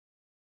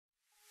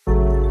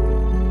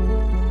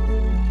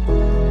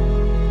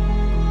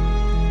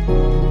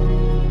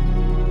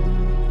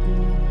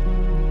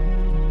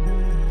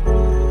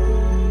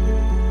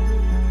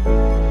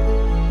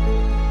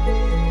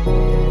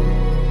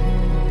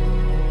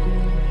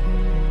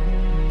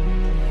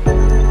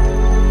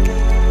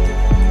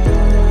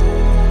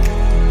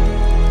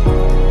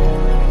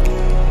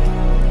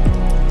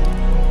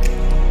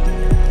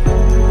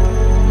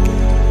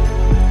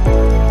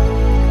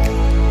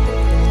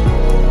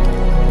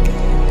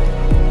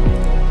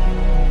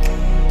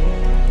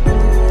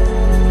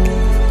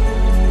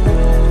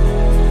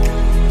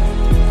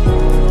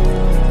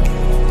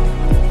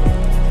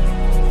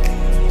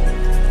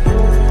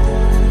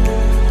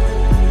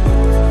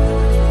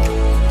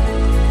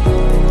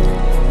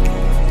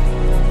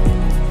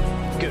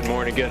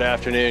morning, good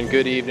afternoon,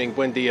 good evening,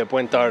 buen dia,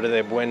 buen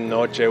tarde, buen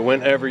noche,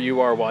 whenever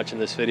you are watching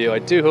this video. I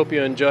do hope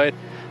you enjoyed.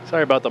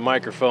 Sorry about the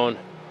microphone.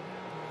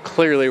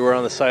 Clearly we're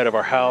on the side of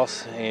our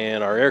house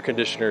and our air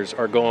conditioners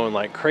are going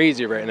like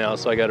crazy right now,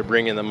 so I got to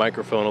bring in the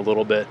microphone a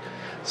little bit.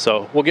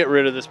 So we'll get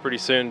rid of this pretty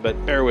soon,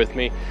 but bear with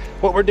me.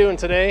 What we're doing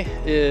today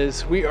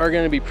is we are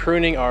going to be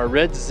pruning our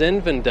Red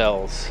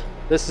Zinfandels.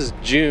 This is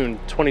June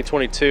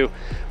 2022.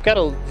 I've got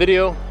a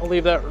video, I'll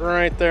leave that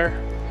right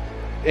there.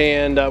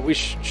 And we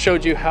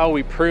showed you how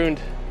we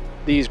pruned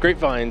these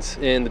grapevines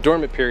in the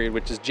dormant period,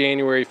 which is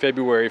January,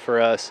 February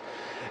for us.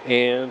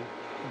 And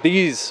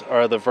these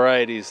are the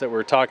varieties that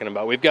we're talking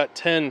about. We've got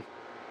 10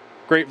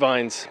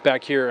 grapevines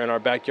back here in our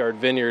backyard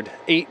vineyard,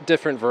 8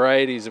 different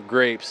varieties of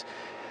grapes.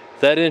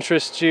 If that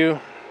interests you,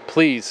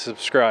 please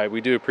subscribe. We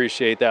do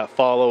appreciate that.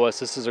 Follow us.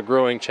 This is a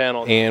growing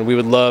channel and we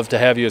would love to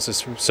have you as a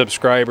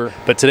subscriber.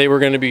 But today we're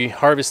going to be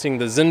harvesting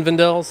the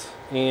Zinfandels,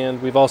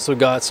 and we've also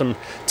got some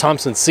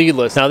Thompson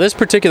Seedless. Now this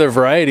particular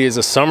variety is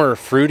a summer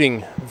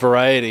fruiting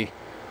variety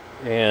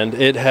and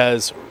it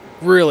has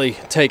really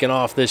taken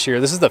off this year.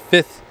 This is the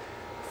fifth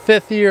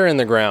year in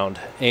the ground,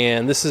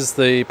 and this is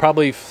the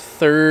probably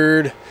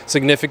 3rd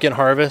significant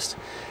harvest,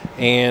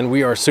 and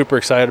we are super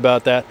excited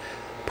about that.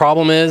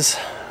 Problem is,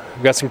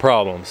 we've got some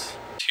problems.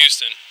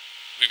 Houston,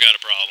 we've got a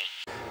problem.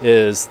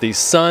 Is the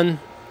sun,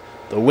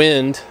 the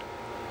wind,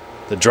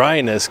 the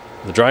dryness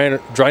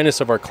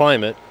of our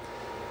climate,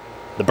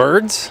 the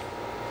birds,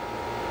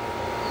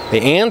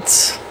 the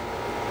ants,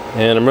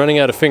 and I'm running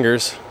out of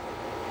fingers.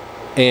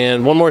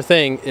 And one more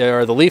thing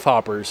are the leaf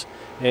hoppers,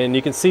 and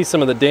you can see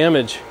some of the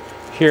damage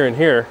here and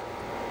here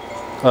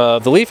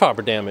of the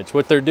leafhopper damage.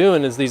 What they're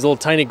doing is these little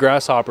tiny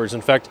grasshoppers.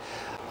 In fact,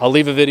 I'll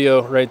leave a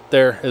video right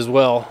there as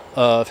well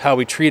of how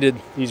we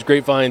treated these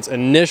grapevines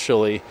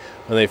initially.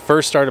 When they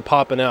first started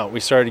popping out, we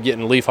started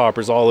getting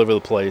leafhoppers all over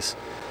the place,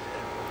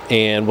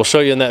 and we'll show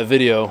you in that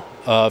video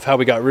of how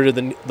we got rid of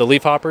the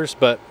leafhoppers.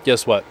 But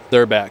guess what,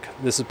 they're back.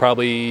 This is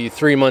probably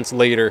 3 months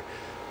later.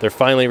 They're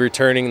finally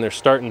returning, and they're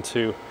starting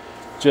to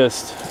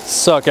just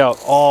suck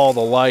out all the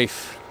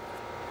life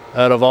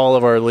out of all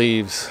of our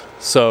leaves.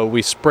 So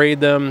we sprayed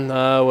them,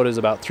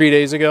 about 3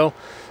 days ago.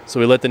 So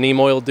we let the neem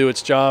oil do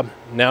its job.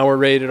 Now we're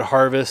ready to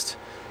harvest.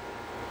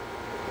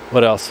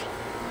 What else?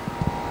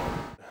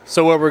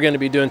 So what we're going to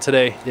be doing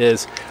today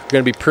is we're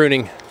going to be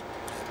pruning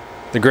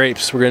the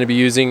grapes. We're going to be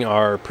using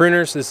our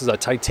pruners. This is a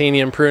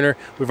titanium pruner.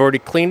 We've already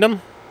cleaned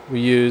them. We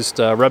used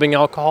rubbing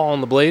alcohol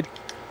on the blade,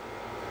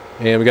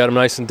 and we got them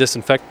nice and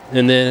disinfected.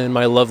 And then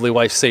my lovely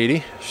wife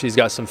Sadie, she's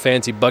got some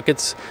fancy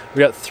buckets. We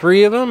got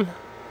 3 of them.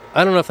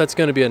 I don't know if that's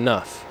going to be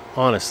enough,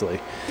 honestly,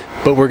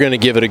 but we're going to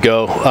give it a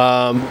go.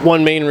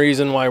 One main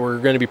reason why we're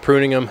going to be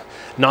pruning them,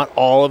 not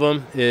all of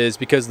them, is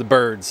because the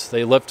birds,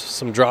 they left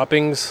some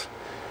droppings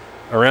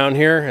around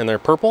here and they're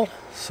purple,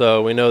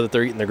 so we know that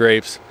they're eating the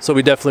grapes. So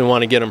we definitely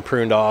want to get them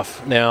pruned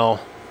off.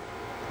 Now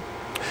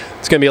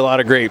it's going to be a lot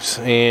of grapes,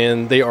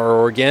 and they are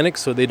organic,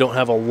 so they don't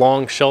have a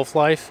long shelf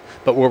life.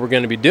 But what we're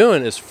going to be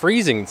doing is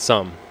freezing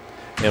some,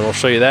 and we'll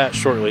show you that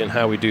shortly and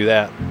how we do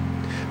that.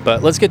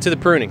 But let's get to the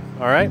pruning.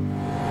 All right,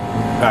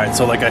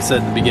 so like I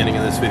said at the beginning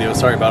of this video,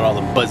 sorry about all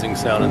the buzzing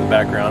sound in the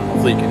background.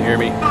 Hopefully you can hear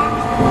me.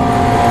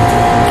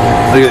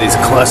 Look at these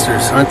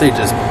clusters. Aren't they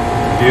just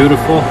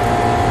beautiful?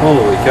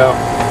 Holy cow.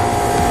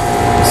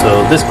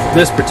 So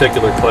this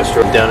particular cluster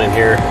down in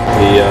here,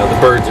 the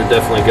birds are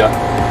definitely got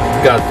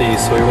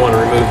these, so we want to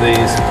remove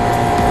these.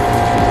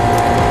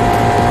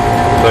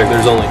 In fact,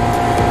 there's only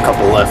a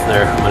couple left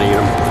there. I'm going to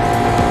eat them.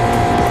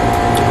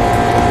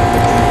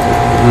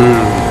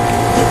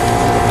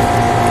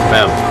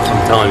 Man,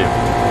 I'm telling you.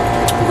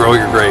 Grow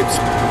your grapes,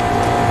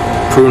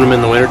 prune them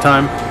in the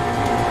wintertime,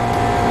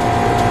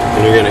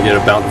 and you're going to get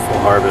a bountiful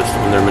harvest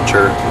when they're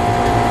mature.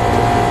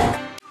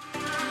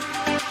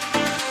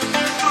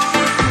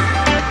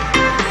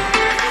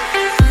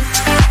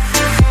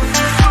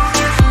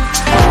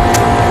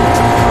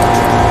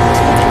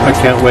 I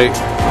can't wait.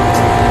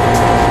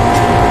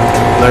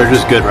 They're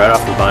just good right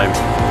off the vine.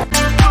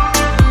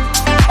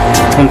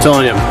 I'm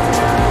telling you,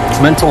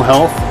 mental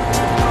health,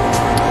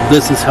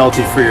 this is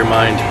healthy for your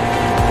mind.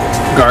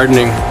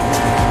 Gardening,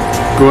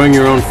 growing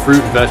your own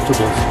fruit and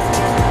vegetables.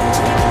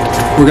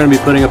 We're going to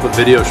be putting up a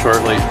video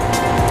shortly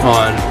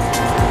on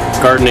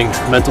gardening,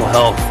 mental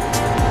health,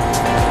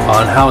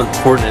 on how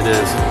important it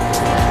is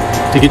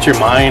to get your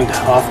mind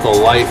off the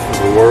life of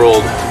the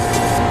world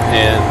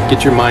and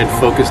get your mind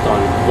focused on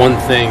one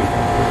thing,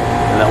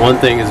 and that one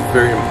thing is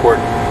very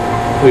important.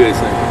 Look at this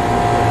thing.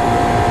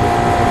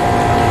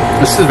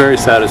 This is very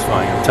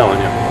satisfying, I'm telling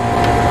you.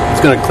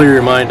 It's going to clear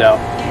your mind out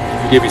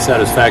and give you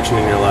satisfaction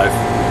in your life.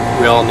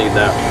 We all need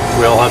that.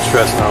 We all have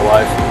stress in our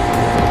life.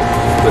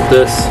 But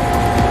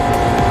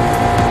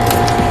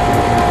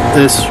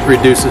this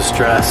reduces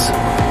stress.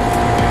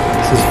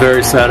 This is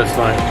very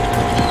satisfying.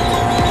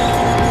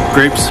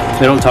 Grapes,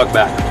 they don't talk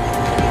back.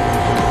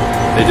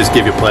 They just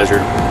give you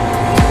pleasure.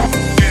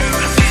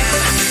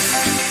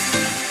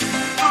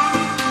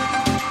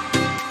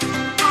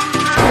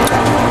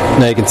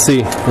 Now you can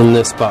see in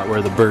this spot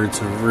where the birds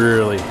have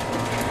really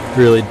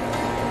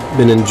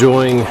been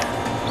enjoying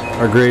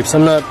our grapes.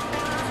 I'm not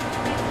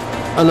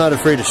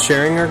afraid of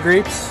sharing our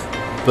grapes,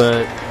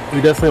 but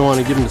we definitely want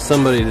to give them to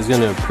somebody who's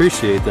going to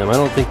appreciate them. I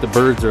don't think the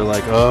birds are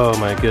like, oh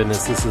my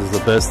goodness, this is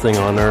the best thing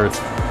on earth.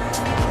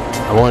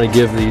 I want to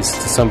give these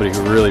to somebody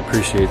who really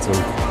appreciates them,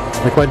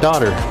 like my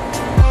daughter.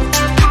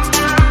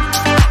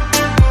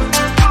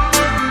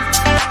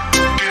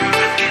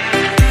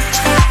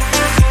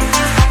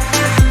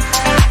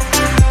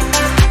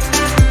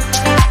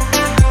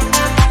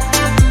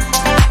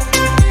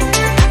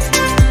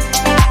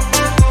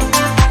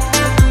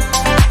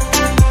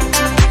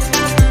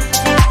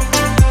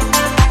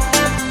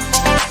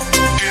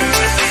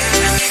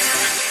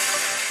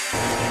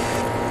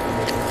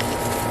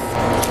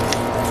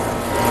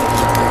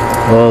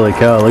 Holy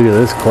cow, look at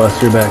this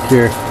cluster back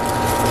here.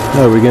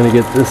 How are we going to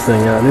get this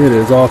thing out? It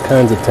is all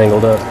kinds of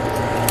tangled up.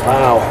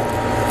 Wow.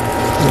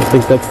 I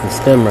think that's the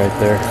stem right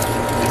there.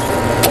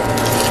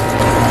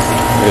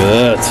 Look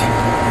at that.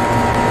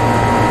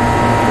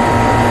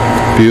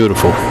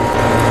 Beautiful.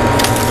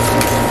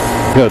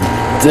 Look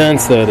how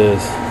dense that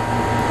is.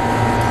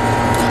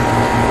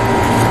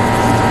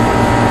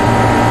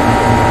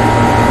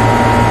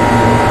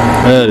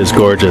 That is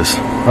gorgeous.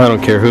 I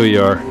don't care who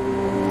you are.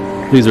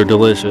 These are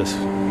delicious.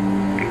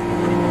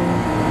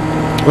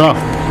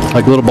 Oh,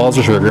 like little balls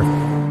of sugar.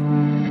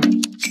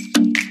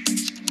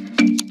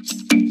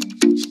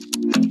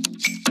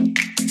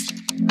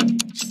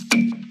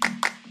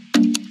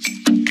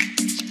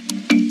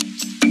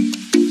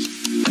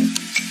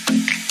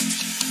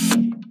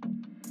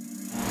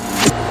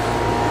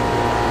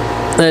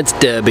 That's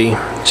Debbie.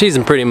 She's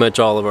in pretty much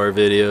all of our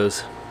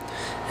videos.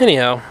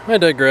 Anyhow, I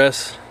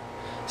digress.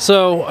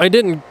 So I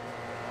didn't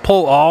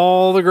pull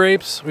all the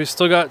grapes. We've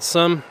still got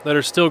some that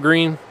are still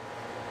green.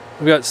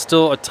 We've got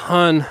still a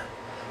ton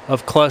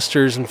of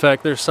clusters. In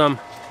fact, there's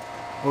some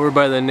over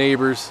by the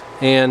neighbors.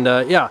 And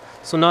yeah,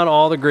 so not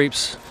all the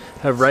grapes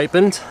have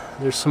ripened.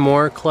 There's some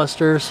more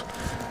clusters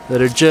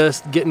that are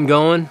just getting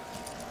going.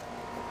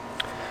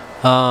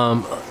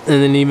 And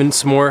then even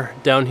some more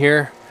down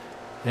here.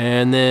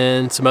 And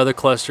then some other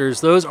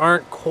clusters. Those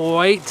aren't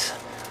quite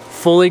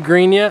fully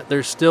green yet.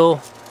 They're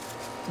still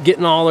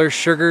getting all their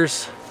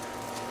sugars.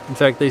 In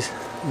fact, these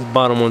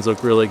bottom ones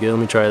look really good.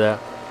 Let me try that.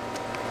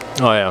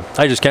 Oh yeah,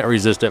 I just can't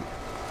resist it.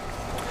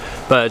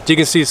 But you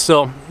can see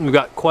still, we've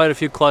got quite a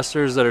few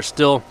clusters that are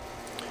still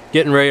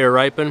getting ready to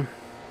ripen.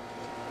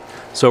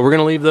 So we're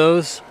gonna leave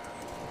those.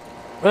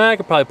 Well, I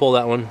could probably pull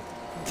that one,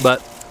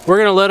 but we're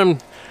gonna let them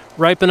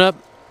ripen up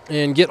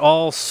and get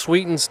all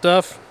sweet and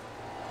stuff.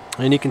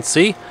 And you can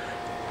see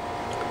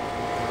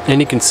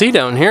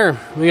down here,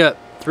 we got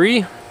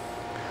 3, I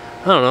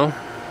don't know,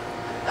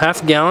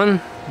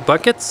 half-gallon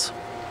buckets,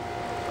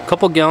 a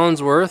couple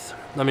gallons worth.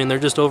 I mean, they're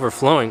just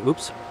overflowing.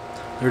 Oops.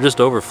 They're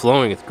just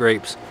overflowing with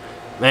grapes.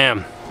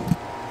 Man,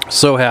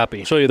 so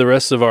happy. I'll show you the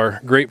rest of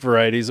our grape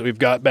varieties that we've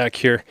got back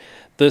here.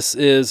 This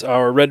is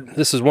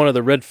one of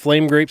the red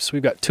flame grapes.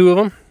 We've got 2 of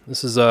them.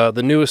 This is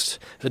the newest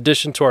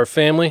addition to our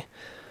family.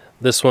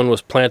 This one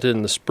was planted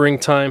in the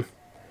springtime.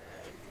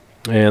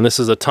 And this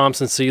is a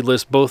Thompson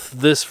Seedless. Both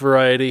this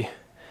variety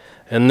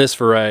and this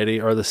variety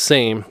are the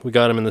same. We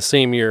got them in the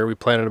same year. We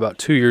planted about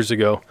 2 years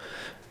ago.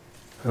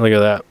 And look at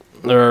that.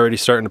 They're already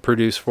starting to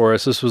produce for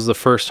us. This was the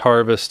first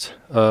harvest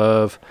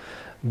of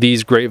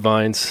these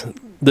grapevines.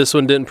 This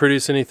one didn't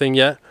produce anything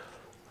yet,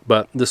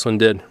 but this one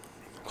did,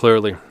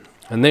 clearly.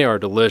 And they are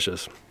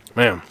delicious.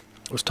 Man,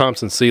 those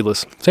Thompson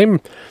Seedless.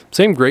 Same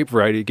grape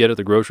variety you get at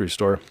the grocery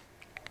store.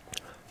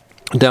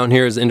 Down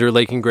here is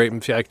interlaking grape. In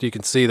fact, you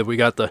can see that we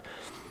got the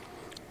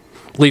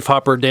leaf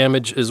hopper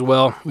damage as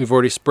well. We've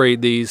already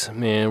sprayed these,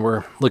 and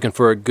we're looking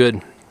for a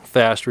good,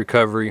 fast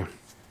recovery.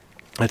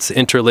 That's the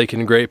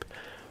interlaking grape.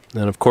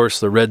 Then of course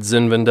the Red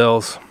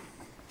Zinfandels.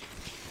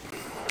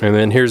 And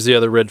then here's the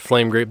other red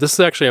flame grape. This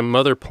is actually a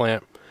mother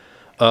plant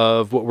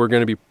of what we're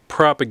going to be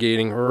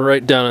propagating.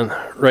 Right down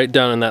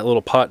in that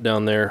little pot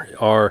down there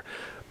are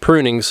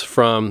prunings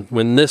from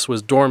when this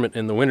was dormant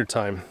in the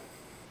wintertime.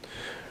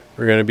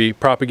 We're going to be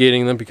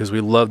propagating them because we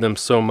love them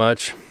so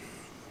much.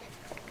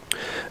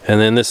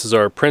 And then this is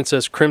our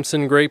Princess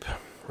Crimson grape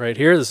right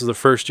here. This is the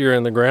first year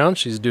in the ground.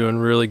 She's doing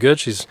really good.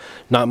 She's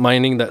not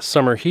minding that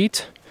summer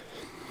heat.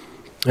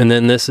 And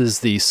then this is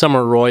the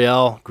Summer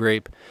Royale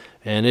grape,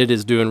 and it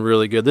is doing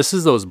really good. This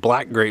is those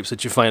black grapes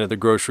that you find at the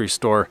grocery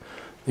store.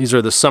 These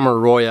are the Summer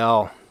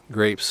Royale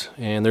grapes,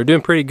 and they're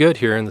doing pretty good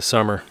here in the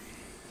summer.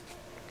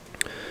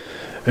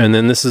 And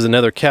then this is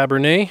another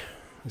Cabernet.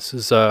 This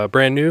is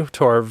brand new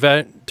to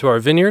our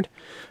vineyard.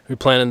 We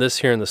planted this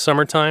here in the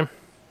summertime.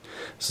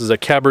 This is a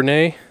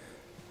Cabernet.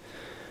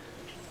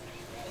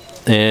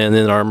 And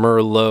then our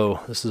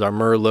Merlot. This is our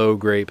Merlot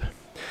grape.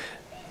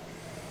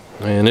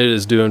 And it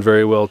is doing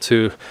very well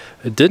too.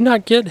 It did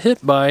not get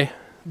hit by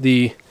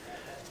the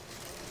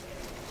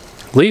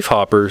leaf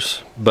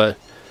hoppers, but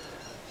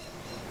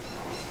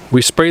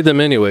we sprayed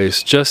them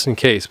anyways, just in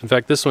case. In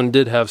fact, this one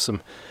did have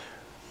some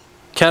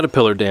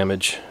caterpillar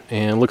damage,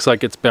 and looks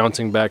like it's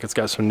bouncing back. It's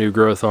got some new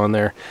growth on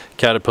there.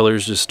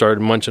 Caterpillars just started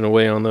munching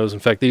away on those. In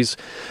fact, these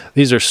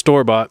are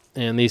store-bought,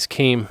 and these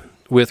came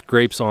with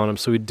grapes on them,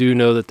 so we do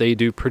know that they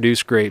do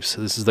produce grapes.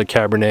 This is the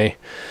Cabernet.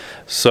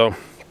 So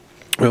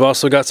we've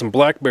also got some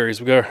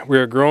blackberries. We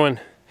are growing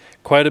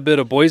quite a bit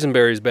of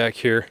boysenberries back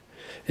here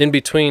in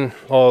between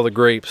all the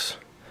grapes.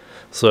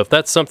 So if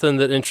that's something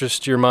that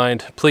interests your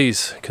mind,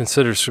 please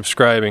consider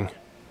subscribing.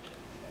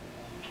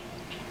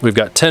 We've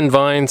got 10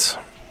 vines,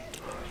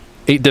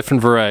 8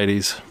 different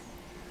varieties,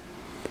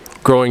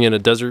 growing in a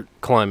desert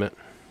climate.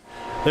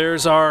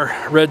 There's our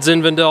Red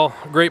Zinfandel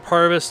grape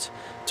harvest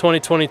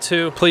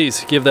 2022.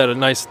 Please give that a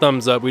nice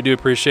thumbs up. We do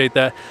appreciate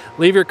that.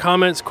 Leave your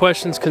comments,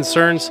 questions,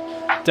 concerns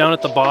down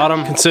at the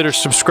bottom. Consider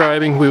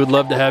subscribing. We would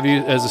love to have you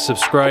as a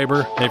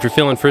subscriber. And if you're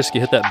feeling frisky,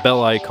 hit that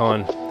bell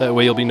icon. That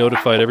way you'll be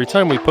notified every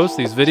time we post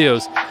these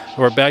videos of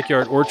our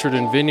backyard orchard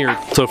and vineyard.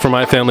 So from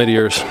my family to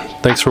yours,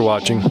 thanks for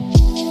watching.